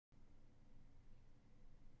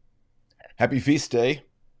Happy feast day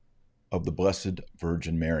of the Blessed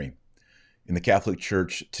Virgin Mary. In the Catholic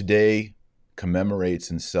Church, today commemorates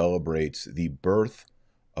and celebrates the birth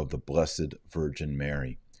of the Blessed Virgin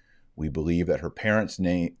Mary. We believe that her parents'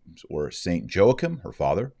 names were Saint Joachim, her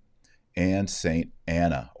father, and Saint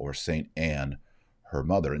Anna, or Saint Anne, her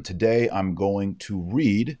mother. And today I'm going to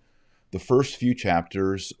read the first few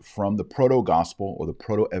chapters from the Proto-Gospel, or the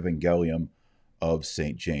Proto-Evangelium of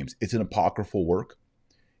Saint James. It's an apocryphal work.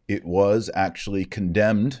 It was actually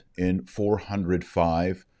condemned in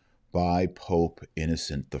 405 by Pope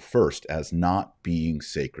Innocent I as not being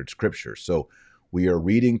sacred scripture. So we are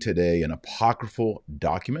reading today an apocryphal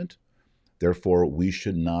document. Therefore, we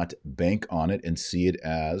should not bank on it and see it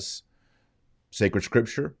as sacred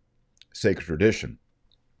scripture, sacred tradition.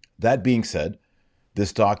 That being said,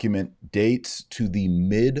 this document dates to the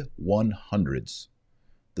mid-100s,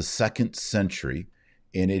 the 2nd century,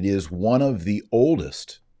 and it is one of the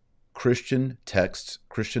oldest Christian texts,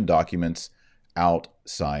 Christian documents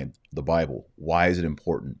outside the Bible. Why is it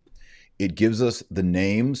important? It gives us the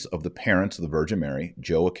names of the parents of the Virgin Mary,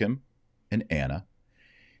 Joachim and Anna.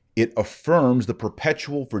 It affirms the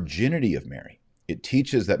perpetual virginity of Mary. It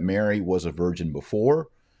teaches that Mary was a virgin before,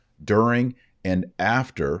 during, and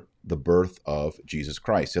after the birth of Jesus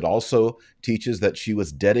Christ. It also teaches that she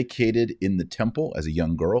was dedicated in the temple as a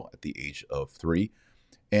young girl at the age of 3.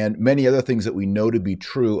 And many other things that we know to be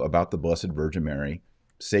true about the Blessed Virgin Mary.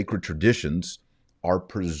 Sacred traditions are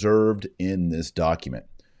preserved in this document.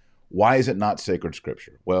 Why is it not sacred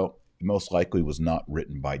scripture? Well, it most likely was not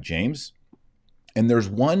written by James. And there's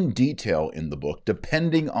one detail in the book,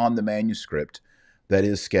 depending on the manuscript, that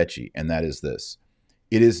is sketchy, and that is this.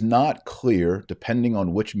 It is not clear, depending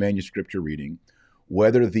on which manuscript you're reading,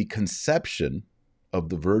 whether the conception of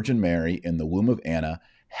the Virgin Mary in the womb of Anna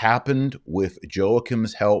happened with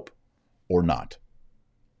Joachim's help or not.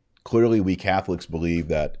 Clearly, we Catholics believe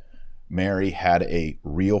that Mary had a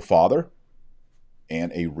real father and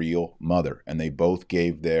a real mother, and they both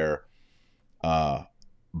gave their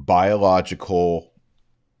biological,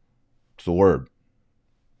 what's the word,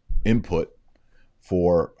 input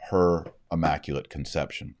for her immaculate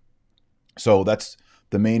conception. So that's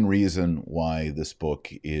the main reason why this book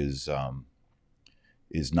is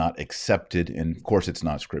not accepted, and of course it's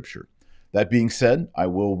not scripture. That being said, I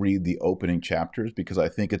will read the opening chapters because I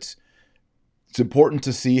think it's important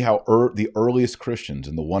to see how the earliest Christians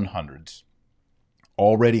in the 100s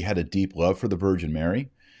already had a deep love for the Virgin Mary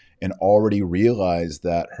and already realized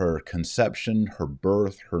that her conception, her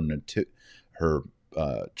birth, her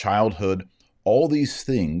childhood, all these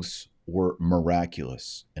things were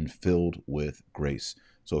miraculous and filled with grace.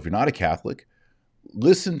 So if you're not a Catholic,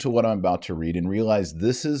 listen to what I'm about to read and realize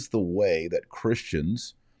this is the way that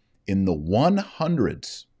Christians in the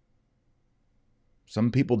 100s,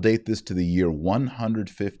 some people date this to the year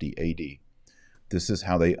 150 AD, this is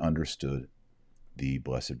how they understood the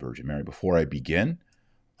Blessed Virgin Mary. Before I begin,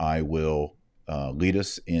 I will lead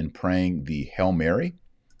us in praying the Hail Mary,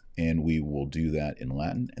 and we will do that in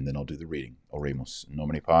Latin, and then I'll do the reading. Oremus. In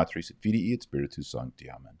nomine Patris et Filii et Spiritus Sancti.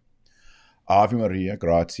 Amen. Ave Maria,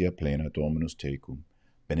 gratia plena, Dominus tecum,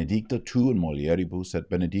 benedicta tu in mulieribus, et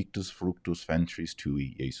benedictus fructus ventris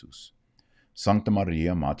tui, Iesus. Sancta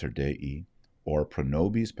Maria, Mater Dei, ora pro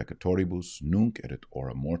nobis peccatoribus, nunc et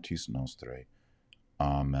hora mortis nostrae.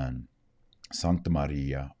 Amen. Sancta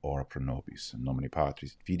Maria, ora pro nobis, in nomine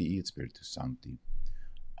Patris et Filii et Spiritus Sancti.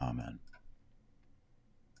 Amen.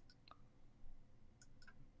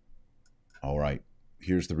 All right,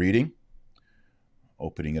 here's the reading.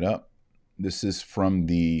 Opening it up. This is from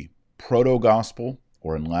the Proto-Gospel,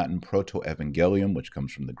 or in Latin, Proto-Evangelium, which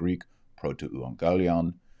comes from the Greek,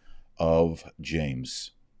 Proto-Evangelion, of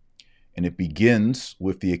James. And it begins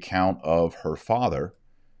with the account of her father,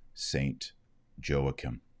 Saint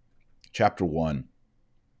Joachim. Chapter 1.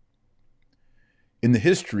 In the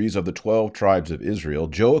histories of the 12 tribes of Israel,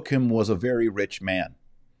 Joachim was a very rich man,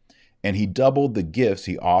 and he doubled the gifts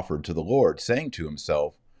he offered to the Lord, saying to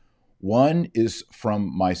himself, "One is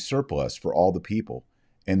from my surplus for all the people,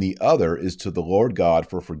 and the other is to the Lord God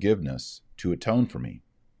for forgiveness, to atone for me."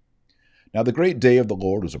 Now the great day of the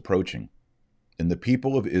Lord was approaching, and the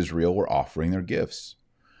people of Israel were offering their gifts.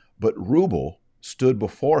 But Reuel stood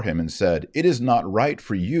before him and said, "It is not right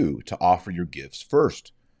for you to offer your gifts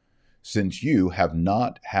first, since you have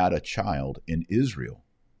not had a child in Israel."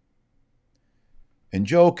 And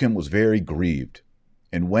Joachim was very grieved,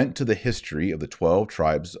 and went to the history of the 12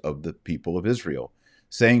 tribes of the people of Israel,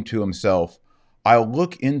 saying to himself, "I'll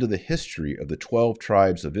look into the history of the 12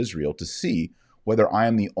 tribes of Israel to see whether I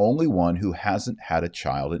am the only one who hasn't had a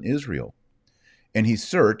child in Israel." And he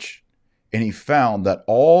searched, And he found that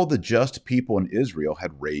all the just people in Israel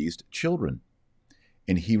had raised children.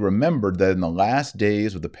 And he remembered that in the last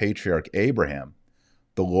days of the patriarch Abraham,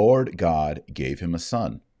 the Lord God gave him a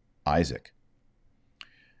son, Isaac.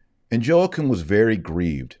 And Joachim was very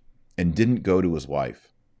grieved and didn't go to his wife,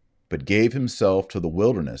 but gave himself to the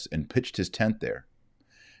wilderness and pitched his tent there.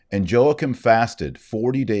 And Joachim fasted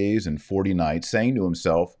 40 days and 40 nights, saying to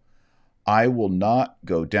himself, I will not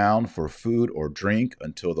go down for food or drink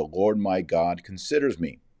until the Lord my God considers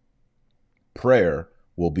me. Prayer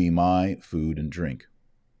will be my food and drink.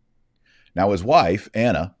 Now his wife,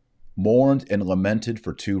 Anna, mourned and lamented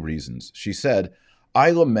for 2 reasons. She said,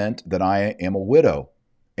 I lament that I am a widow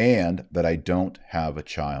and that I don't have a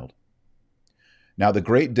child. Now the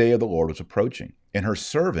great day of the Lord was approaching, and her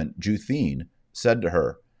servant, Juthine, said to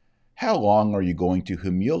her, How long are you going to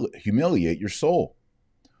humiliate your soul?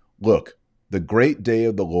 Look, the great day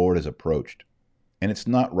of the Lord has approached, and it's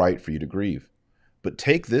not right for you to grieve. But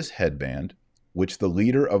take this headband, which the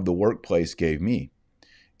leader of the workplace gave me.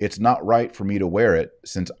 It's not right for me to wear it,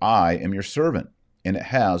 since I am your servant, and it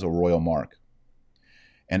has a royal mark.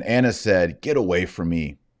 And Anna said, Get away from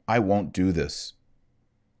me. I won't do this.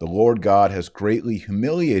 The Lord God has greatly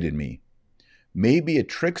humiliated me. Maybe a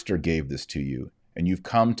trickster gave this to you, and you've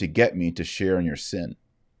come to get me to share in your sin.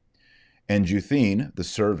 And Juthine, the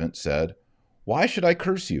servant, said, Why should I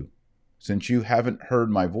curse you, since you haven't heard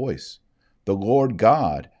my voice? The Lord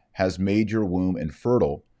God has made your womb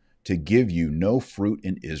infertile to give you no fruit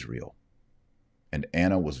in Israel. And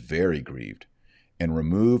Anna was very grieved, and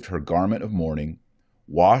removed her garment of mourning,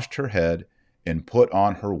 washed her head, and put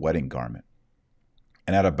on her wedding garment.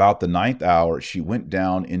 And at about the 9th hour she went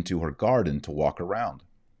down into her garden to walk around.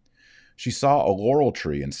 She saw a laurel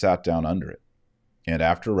tree and sat down under it. And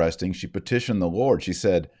after resting, she petitioned the Lord. She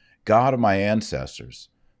said, God of my ancestors,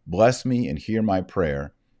 bless me and hear my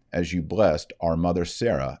prayer, as you blessed our mother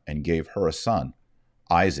Sarah and gave her a son,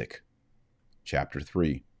 Isaac. Chapter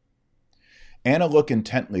 3. Anna looked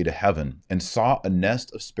intently to heaven and saw a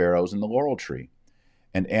nest of sparrows in the laurel tree.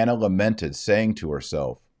 And Anna lamented, saying to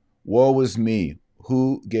herself, Woe is me!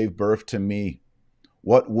 Who gave birth to me?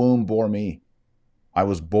 What womb bore me? I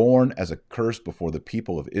was born as a curse before the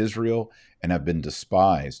people of Israel and have been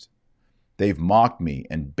despised. They've mocked me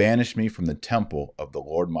and banished me from the temple of the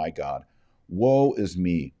Lord my God. Woe is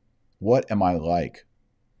me! What am I like?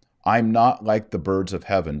 I'm not like the birds of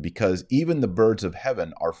heaven, because even the birds of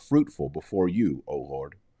heaven are fruitful before you, O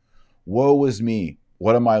Lord. Woe is me!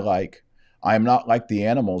 What am I like? I am not like the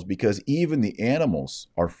animals, because even the animals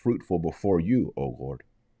are fruitful before you, O Lord.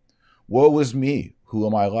 Woe is me! Who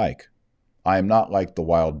am I like? I am not like the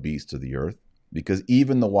wild beasts of the earth, because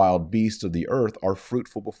even the wild beasts of the earth are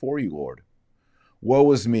fruitful before you, Lord.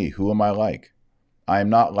 Woe is me! Who am I like? I am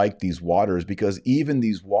not like these waters, because even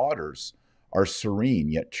these waters are serene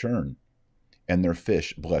yet churn, and their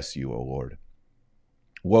fish bless you, O Lord.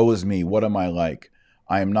 Woe is me! What am I like?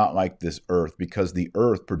 I am not like this earth, because the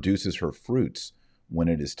earth produces her fruits when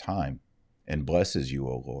it is time, and blesses you,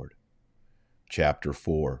 O Lord. Chapter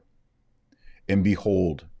 4. And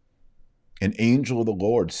behold, an angel of the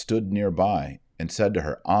Lord stood nearby and said to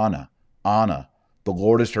her, Anna, Anna, the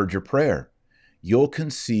Lord has heard your prayer. You'll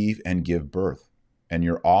conceive and give birth, and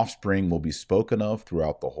your offspring will be spoken of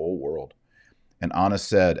throughout the whole world. And Anna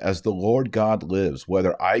said, As the Lord God lives,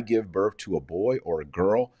 whether I give birth to a boy or a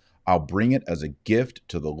girl, I'll bring it as a gift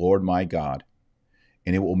to the Lord my God,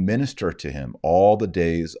 and it will minister to him all the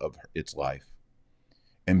days of its life.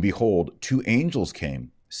 And behold, 2 angels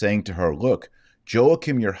came, saying to her, Look,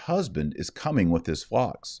 Joachim your husband is coming with his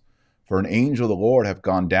flocks. For an angel of the Lord hath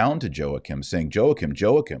gone down to Joachim, saying, Joachim,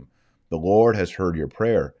 Joachim, the Lord has heard your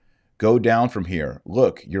prayer. Go down from here.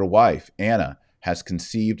 Look, your wife, Anna, has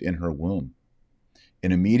conceived in her womb.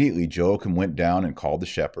 And immediately Joachim went down and called the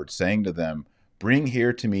shepherds, saying to them, Bring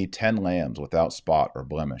here to me 10 lambs without spot or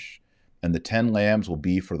blemish, and the 10 lambs will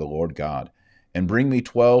be for the Lord God. And bring me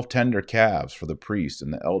 12 tender calves for the priests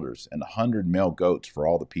and the elders, and 100 male goats for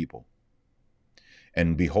all the people.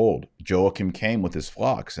 And behold, Joachim came with his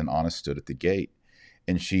flocks, and Anna stood at the gate.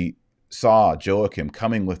 And she saw Joachim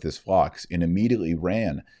coming with his flocks, and immediately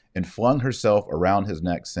ran and flung herself around his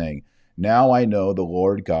neck, saying, Now I know the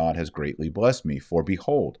Lord God has greatly blessed me, for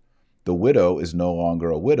behold, the widow is no longer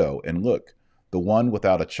a widow, and look, the one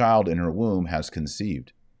without a child in her womb has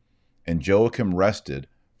conceived. And Joachim rested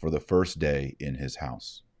for the first day in his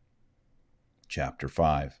house. Chapter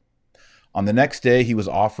 5. On the next day he was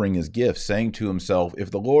offering his gifts, saying to himself, If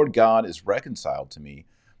the Lord God is reconciled to me,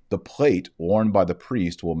 the plate worn by the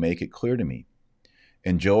priest will make it clear to me.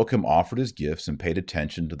 And Joachim offered his gifts and paid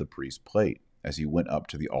attention to the priest's plate as he went up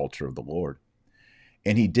to the altar of the Lord.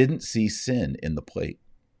 and he didn't see sin in the plate.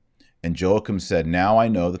 And Joachim said, "Now I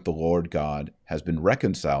know that the Lord God has been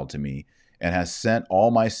reconciled to me and has sent all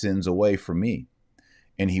my sins away from me."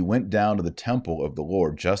 And he went down to the temple of the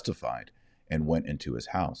Lord justified and went into his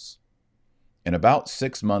house. And about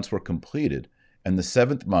 6 months were completed, and the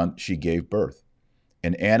 7th month she gave birth.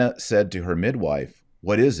 And Anna said to her midwife,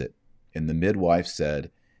 "What is it?" And the midwife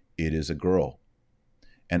said, "It is a girl."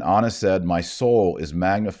 And Anna said, "My soul is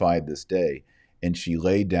magnified this day," and she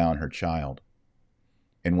laid down her child.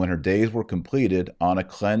 And when her days were completed, Anna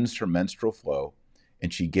cleansed her menstrual flow,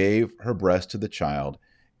 and she gave her breast to the child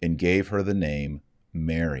and gave her the name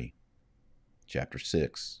Mary. Chapter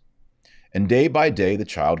 6. And day by day the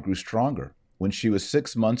child grew stronger. When she was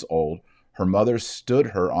 6 months old, her mother stood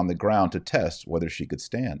her on the ground to test whether she could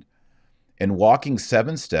stand. And walking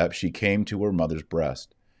 7 steps, she came to her mother's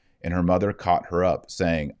breast. And her mother caught her up,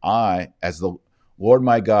 saying, as the Lord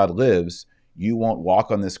my God lives, you won't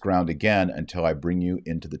walk on this ground again until I bring you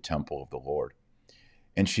into the temple of the Lord.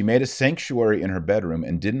 And she made a sanctuary in her bedroom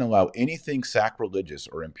and didn't allow anything sacrilegious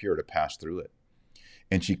or impure to pass through it.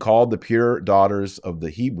 And she called the pure daughters of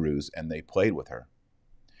the Hebrews, and they played with her.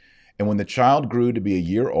 And when the child grew to be a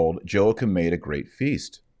year old, Joachim made a great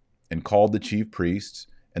feast, and called the chief priests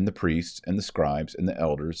and the scribes and the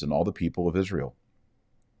elders and all the people of Israel.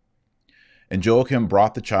 And Joachim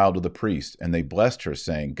brought the child to the priest, and they blessed her,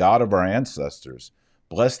 saying, "God of our ancestors,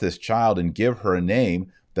 bless this child and give her a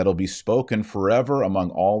name that'll be spoken forever among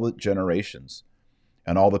all the generations."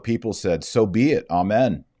 And all the people said, "So be it,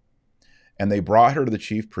 Amen." And they brought her to the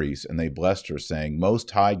chief priests, and they blessed her, saying,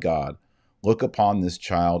 "Most High God, look upon this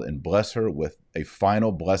child and bless her with a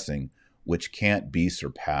final blessing which can't be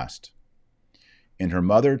surpassed." And her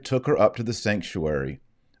mother took her up to the sanctuary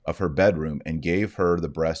of her bedroom and gave her the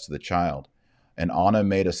breast of the child. And Anna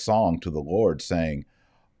made a song to the Lord, saying,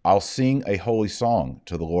 "I'll sing a holy song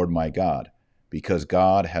to the Lord my God, because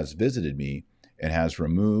God has visited me and has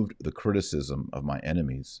removed the criticism of my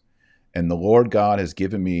enemies. And the Lord God has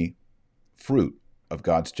given me fruit of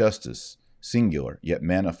God's justice, singular, yet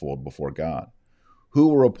manifold before God. Who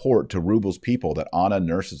will report to Rubel's people that Anna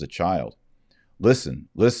nurses a child? Listen,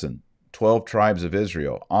 listen, 12 tribes of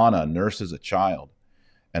Israel, Anna nurses a child."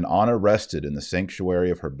 And Anna rested in the sanctuary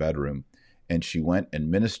of her bedroom, and she went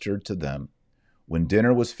and ministered to them. When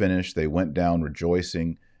dinner was finished, they went down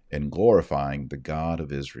rejoicing and glorifying the God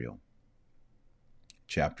of Israel.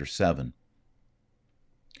 Chapter 7.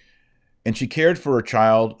 And she cared for her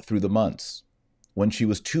child through the months. When she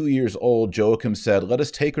was 2 years old, Joachim said, "Let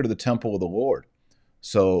us take her to the temple of the Lord,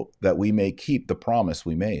 so that we may keep the promise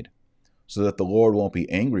we made, so that the Lord won't be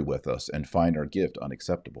angry with us and find our gift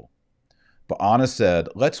unacceptable." But Anna said,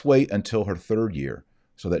 "Let's wait until her 3rd year,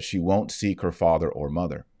 so that she won't seek her father or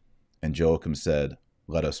mother." And Joachim said,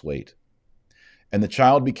 "Let us wait." And the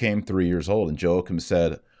child became 3 years old, and Joachim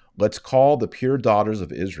said, "Let's call the pure daughters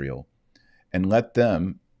of Israel, and let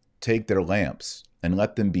them take their lamps, and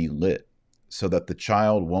let them be lit, so that the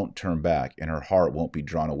child won't turn back, and her heart won't be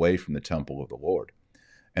drawn away from the temple of the Lord."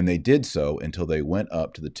 And they did so until they went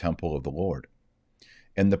up to the temple of the Lord.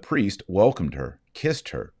 And the priest welcomed her, kissed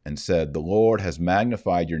her, and said, "The Lord has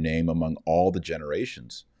magnified your name among all the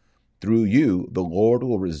generations. Through you, the Lord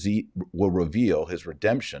will reveal his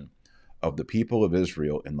redemption of the people of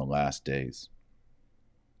Israel in the last days."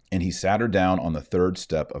 And he sat her down on the 3rd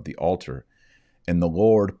step of the altar, and the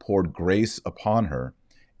Lord poured grace upon her,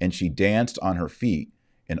 and she danced on her feet,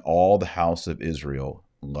 and all the house of Israel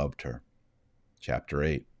loved her. Chapter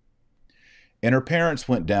 8. And her parents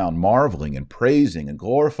went down, marveling and praising and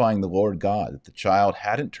glorifying the Lord God that the child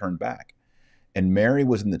hadn't turned back. And Mary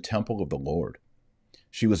was in the temple of the Lord.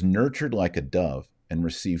 She was nurtured like a dove and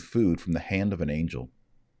received food from the hand of an angel.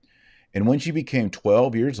 And when she became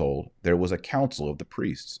 12 years old, there was a council of the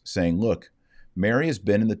priests, saying, "Look, Mary has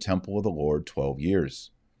been in the temple of the Lord 12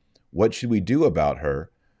 years. What should we do about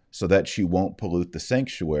her so that she won't pollute the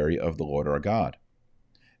sanctuary of the Lord our God?"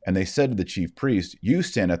 And they said to the chief priest, "You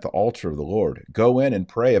stand at the altar of the Lord. Go in and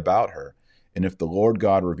pray about her, and if the Lord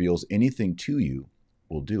God reveals anything to you,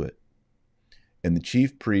 we'll do it." And the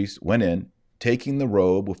chief priest went in, taking the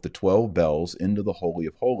robe with the 12 bells into the Holy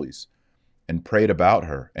of Holies, and prayed about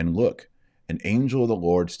her. And look, an angel of the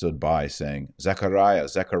Lord stood by, saying, "Zechariah,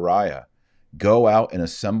 Zechariah, go out and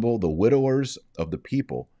assemble the widowers of the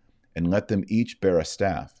people, and let them each bear a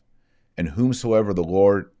staff. And whomsoever the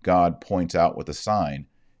Lord God points out with a sign,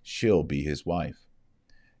 she'll be his wife."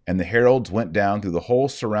 And the heralds went down through the whole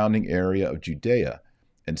surrounding area of Judea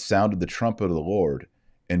and sounded the trumpet of the Lord,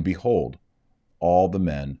 and behold, all the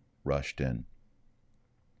men rushed in.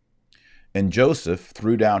 And Joseph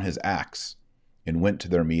threw down his axe and went to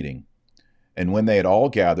their meeting. And when they had all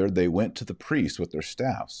gathered, they went to the priest with their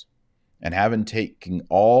staffs. And having taken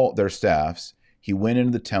all their staffs, he went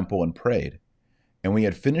into the temple and prayed. And when he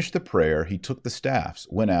had finished the prayer, he took the staffs,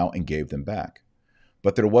 went out, and gave them back.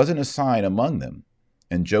 But there wasn't a sign among them.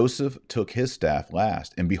 And Joseph took his staff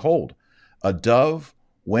last. And behold, a dove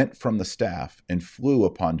went from the staff and flew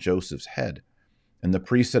upon Joseph's head. And the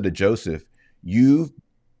priest said to Joseph, "You've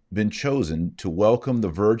been chosen to welcome the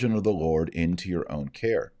virgin of the Lord into your own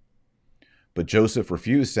care." But Joseph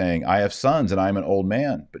refused, saying, "I have sons, and I am an old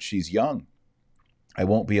man, but she's young. I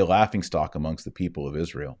won't be a laughingstock amongst the people of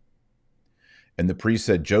Israel." And the priest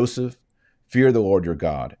said, "Joseph, fear the Lord your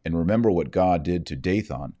God, and remember what God did to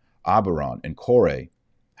Dathan, Abiram, and Korah,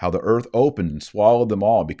 how the earth opened and swallowed them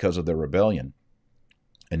all because of their rebellion.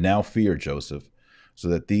 And now fear, Joseph, so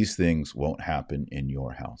that these things won't happen in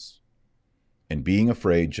your house." And being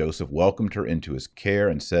afraid, Joseph welcomed her into his care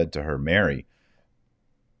and said to her, "Mary,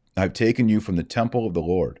 I've taken you from the temple of the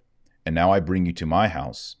Lord, and now I bring you to my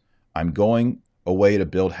house. I'm going away to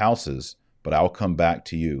build houses, but I'll come back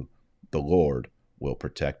to you. The Lord will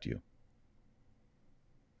protect you."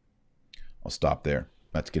 I'll stop there.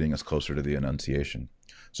 That's getting us closer to the Annunciation.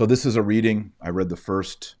 So this is a reading. I read the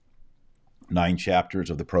first 9 chapters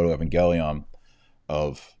of the Proto-Evangelium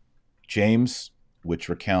of James, which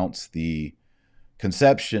recounts the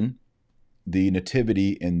conception, the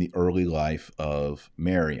nativity, and the early life of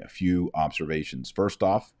Mary. A few observations. First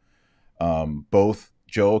off, both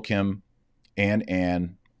Joachim and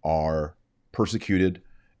Anne are persecuted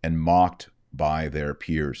and mocked by their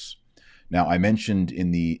peers. Now, I mentioned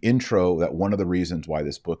in the intro that one of the reasons why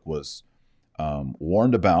this book was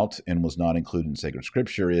warned about and was not included in sacred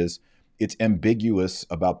scripture is it's ambiguous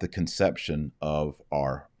about the conception of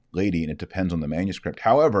Our Lady, and it depends on the manuscript.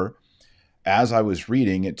 However, as I was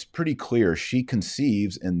reading, it's pretty clear she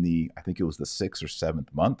conceives in I think it was the 6th or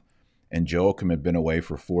 7th month, and Joachim had been away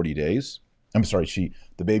for 40 days. I'm sorry,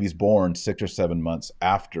 the baby's born 6 or 7 months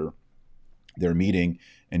after their meeting,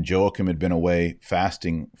 and Joachim had been away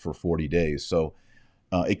fasting for 40 days. So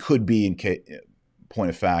it could be, in point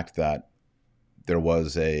of fact, that there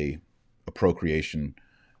was a procreation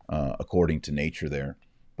according to nature there.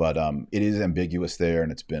 But it is ambiguous there,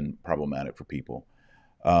 and it's been problematic for people.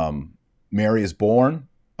 Mary is born.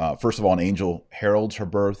 First of all, an angel heralds her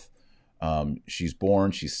birth. She's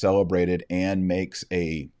born, she's celebrated, and makes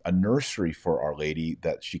a nursery for Our Lady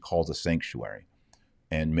that she calls a sanctuary,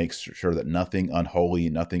 and makes sure that nothing unholy,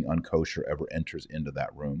 nothing unkosher ever enters into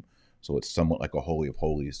that room. So it's somewhat like a holy of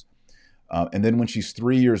holies. And then when she's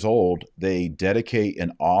 3 years old, they dedicate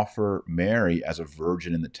and offer Mary as a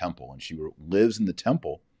virgin in the temple. And she lives in the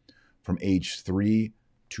temple from age 3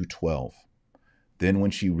 to 12. Then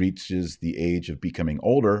when she reaches the age of becoming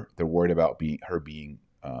older, they're worried about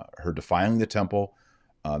her defiling the temple.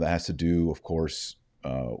 That has to do, of course,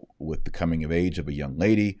 with the coming of age of a young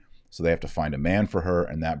lady. So they have to find a man for her,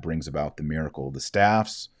 and that brings about the miracle. The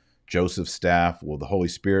staffs, Joseph's staff, the Holy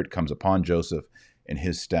Spirit comes upon Joseph, and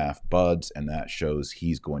his staff buds, and that shows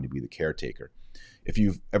he's going to be the caretaker. If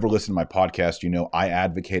you've ever listened to my podcast, you know I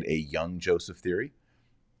advocate a young Joseph theory.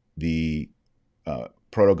 The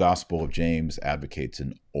Proto-Gospel of James advocates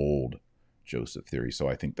an old Joseph theory, so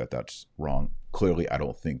I think that that's wrong. Clearly, I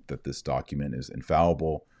don't think that this document is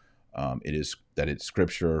infallible. It is that it's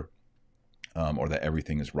scripture, or that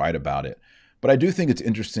everything is right about it. But I do think it's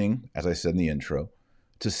interesting, as I said in the intro,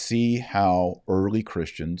 to see how early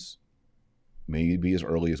Christians, maybe as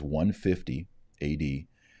early as 150 AD,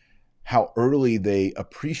 how early they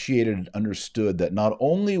appreciated and understood that not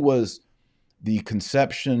only was the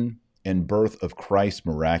conception and birth of Christ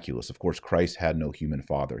miraculous. Of course, Christ had no human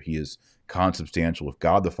father. He is consubstantial with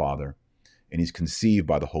God the Father, and he's conceived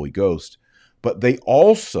by the Holy Ghost. But they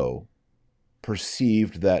also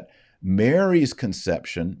perceived that Mary's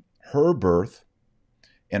conception, her birth,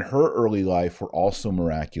 and her early life were also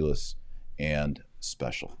miraculous and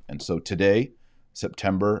special. And so today,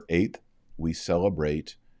 September 8th, we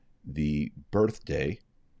celebrate the birthday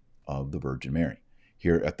of the Virgin Mary.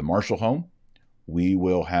 Here at the Marshall home, we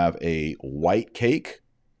will have a white cake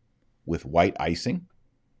with white icing,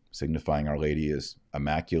 signifying Our Lady is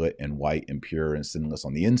immaculate and white and pure and sinless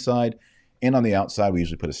on the inside. And on the outside, we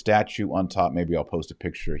usually put a statue on top. Maybe I'll post a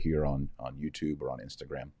picture here on YouTube or on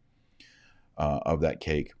Instagram of that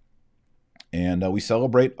cake. And we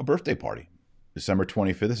celebrate a birthday party. December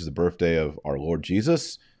 25th, this is the birthday of our Lord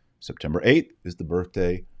Jesus. September 8th is the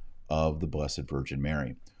birthday of the Blessed Virgin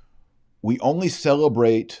Mary. We only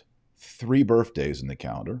celebrate 3 birthdays in the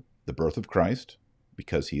calendar. The birth of Christ,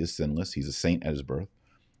 because he is sinless. He's a saint at his birth.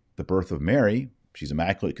 The birth of Mary, she's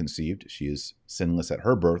immaculately conceived. She is sinless at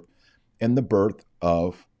her birth. And the birth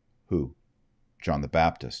of who? John the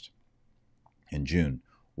Baptist in June.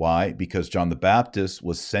 Why? Because John the Baptist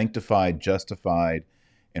was sanctified, justified,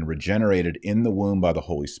 and regenerated in the womb by the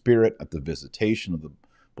Holy Spirit at the visitation of the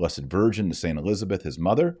Blessed Virgin to St. Elizabeth, his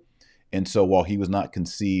mother. And so while he was not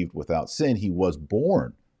conceived without sin, he was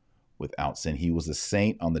born without sin. He was a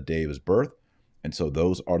saint on the day of his birth. And so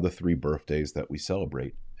those are the 3 birthdays that we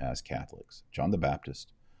celebrate as Catholics: John the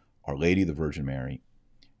Baptist, Our Lady, the Virgin Mary,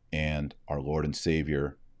 and our Lord and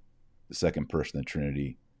Savior, the second person of the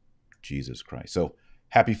Trinity, Jesus Christ. So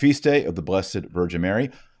happy feast day of the Blessed Virgin Mary.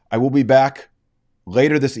 I will be back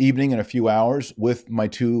later this evening in a few hours with my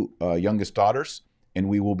 2 youngest daughters, and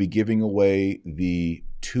we will be giving away the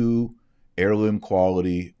 2 heirloom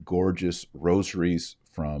quality, gorgeous rosaries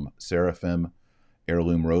from Seraphim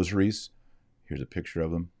Heirloom Rosaries. Here's a picture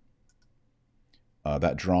of them.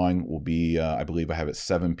 That drawing will be, I believe I have it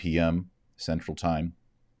 7 p.m. Central Time.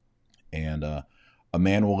 And a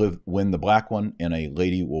man will win the black one, and a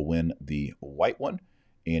lady will win the white one.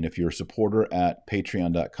 And if you're a supporter at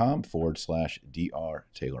patreon.com/Dr.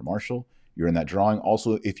 Taylor Marshall, you're in that drawing.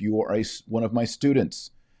 Also, if you are one of my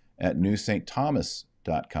students at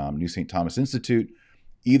newstthomas.com, New St. Thomas Institute,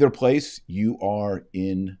 either place, you are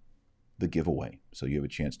in the giveaway. So you have a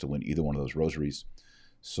chance to win either one of those rosaries.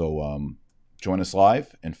 So join us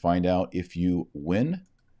live and find out if you win,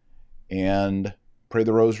 and pray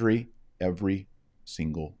the rosary every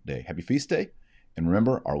single day. Happy feast day. And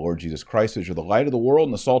remember, our Lord Jesus Christ says you're the light of the world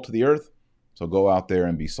and the salt of the earth. So go out there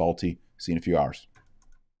and be salty. See you in a few hours.